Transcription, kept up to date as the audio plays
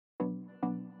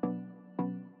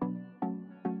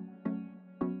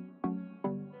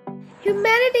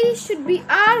Humanity should be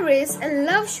our race and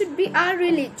love should be our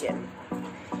religion.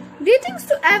 Greetings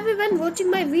to everyone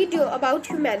watching my video about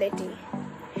humanity.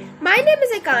 My name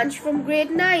is Akansh from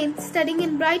grade 9th studying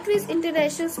in Brightways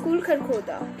International School,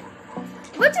 Kharkhoda.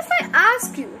 What if I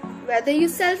ask you whether you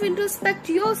self-introspect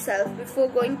yourself before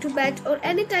going to bed or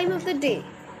any time of the day?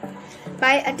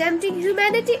 By attempting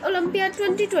Humanity Olympiad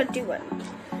 2021,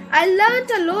 I learned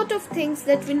a lot of things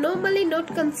that we normally not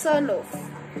concerned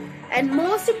of. And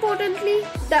most importantly,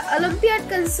 the Olympiad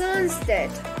concerns that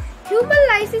human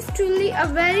life is truly a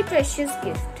very precious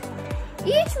gift.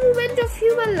 Each moment of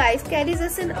human life carries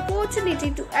us an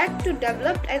opportunity to act, to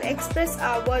develop and express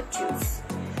our virtues.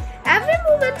 Every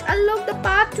moment unlocks the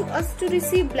path to us to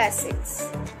receive blessings.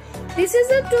 This is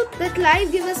the truth that life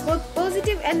gives us both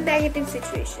positive and negative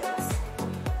situations.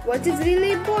 What is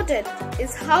really important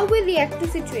is how we react to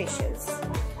situations.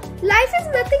 Life is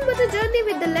nothing but a journey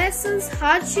with the lessons,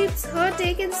 hardships,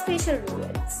 heartache and special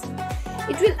moments.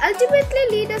 It will ultimately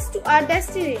lead us to our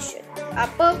destination, our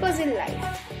purpose in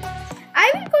life.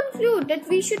 I will conclude that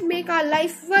we should make our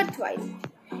life worthwhile.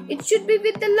 It should be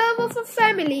with the love of a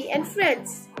family and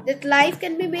friends that life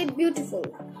can be made beautiful.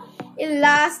 In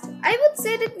last, I would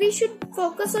say that we should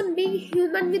focus on being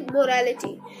human with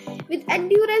morality, with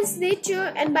endurance,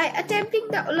 nature, and by attempting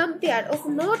the Olympiad of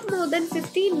not more than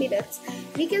 15 minutes,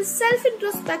 we can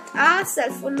self-introspect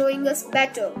ourselves for knowing us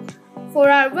better, for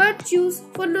our virtues,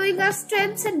 for knowing our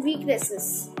strengths and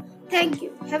weaknesses. Thank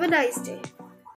you. Have a nice day.